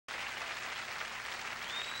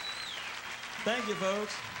Thank you,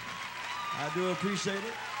 folks. I do appreciate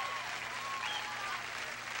it.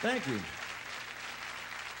 Thank you.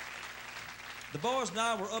 The boys and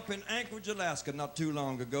I were up in Anchorage, Alaska not too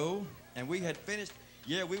long ago, and we had finished,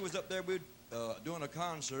 we was up there, we were doing a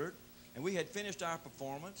concert, and we had finished our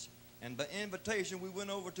performance, and by invitation, we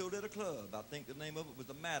went over to a little club. I think the name of it was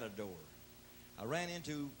the Matador. I ran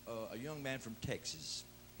into a young man from Texas.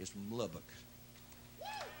 He's from Lubbock.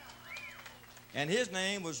 And his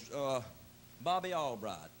name was Bobby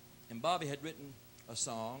Albright. And Bobby had written a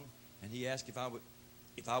song, and he asked if I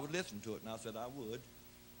would listen to it, and I said I would.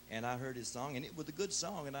 And I heard his song, and it was a good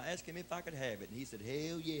song, and I asked him if I could have it, and he said,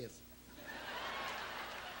 hell yes.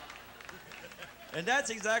 And that's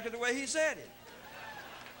exactly the way he said it.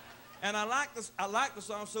 And I liked the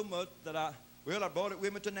song so much that I brought it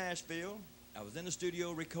with me to Nashville. I was in the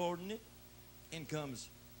studio recording it. In comes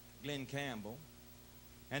Glen Campbell,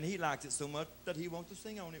 and he liked it so much that he wants to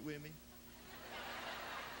sing on it with me.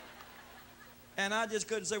 And I just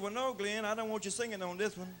couldn't say, well, no, Glenn, I don't want you singing on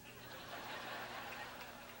this one.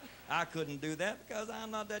 I couldn't do that because I'm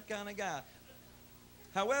not that kind of guy.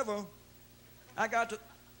 However, I got to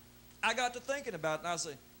thinking about it, and I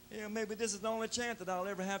said, maybe this is the only chance that I'll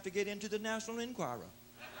ever have to get into the National Enquirer.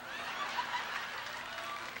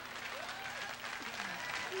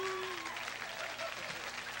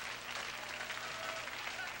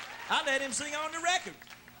 I let him sing on the record.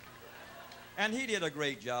 And he did a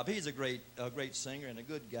great job. He's a great singer and a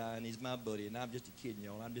good guy, and he's my buddy, and I'm just a kidding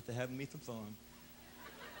y'all. I'm just having me some fun.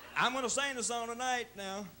 I'm going to sing the song tonight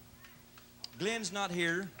now. Glenn's not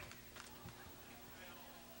here.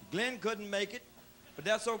 Glenn couldn't make it, but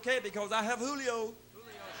that's okay because I have Julio.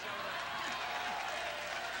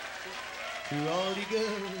 To all the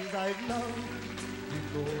girls I've loved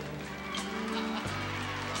before,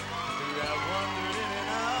 who have wandered in and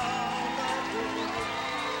out of the world.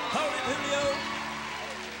 Hold it, Julio.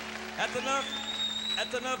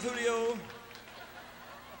 That's enough, Julio.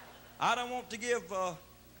 I don't want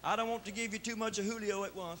to give you too much of Julio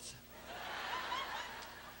at once.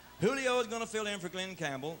 Julio is going to fill in for Glen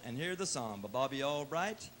Campbell, and here's the song by Bobby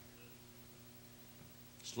Albright,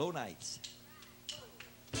 Slow Nights.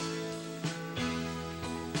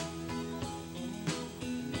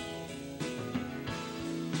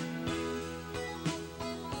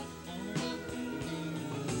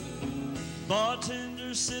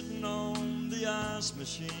 Bartender sitting on the ice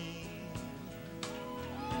machine,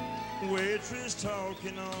 waitress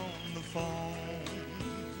talking on the phone.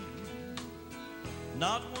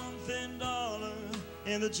 Not one thin dollar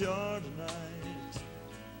in the jar tonight.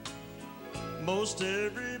 Most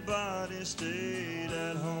everybody stayed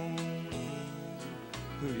at home.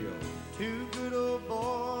 Julio. Two good old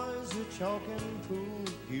boys are chalking pool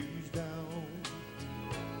cues down,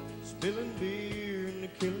 spilling beer and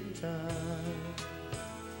killing time.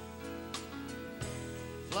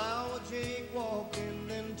 Flower Jake walking,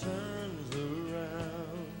 then turns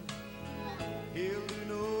around. He'll do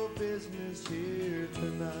no business here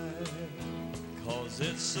tonight. 'Cause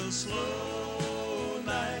it's a slow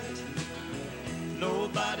night.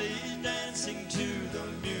 Nobody's dancing to the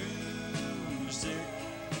music.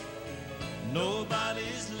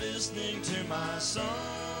 Nobody's listening to my song.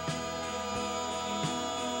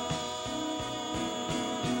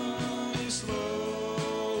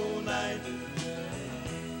 Slow night.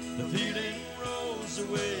 The feeling rolls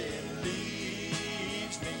away and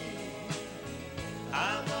leaves me.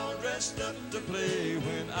 I'm all dressed up to play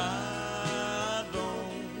when I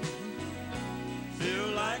don't feel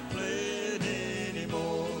like playing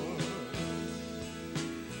anymore.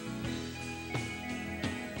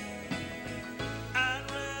 I'd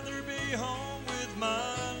rather be home with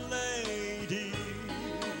my lady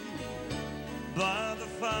by the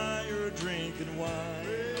fire drinking wine.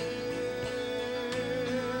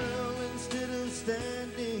 Well, instead of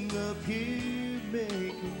standing up here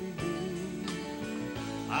making me blue,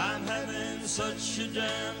 I'm having such a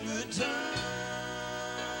damn good time.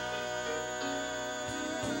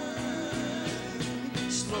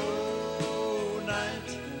 Slow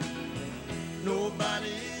night.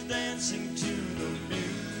 Nobody's dancing to the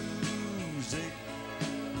music.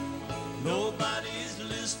 Nobody's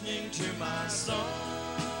listening to my song.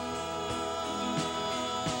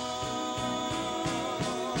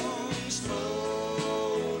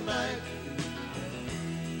 Slow night.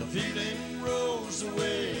 The feeling rolls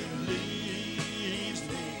away and leaves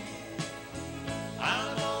me.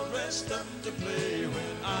 I'm all dressed up to play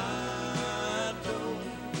when I don't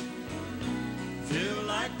feel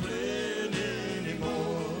like playing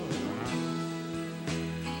anymore.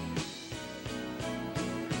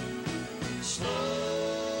 Slow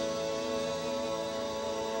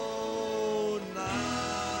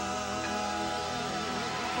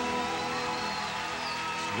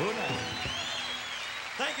Good night.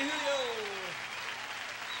 Thank you, Julio.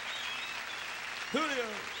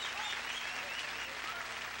 Julio.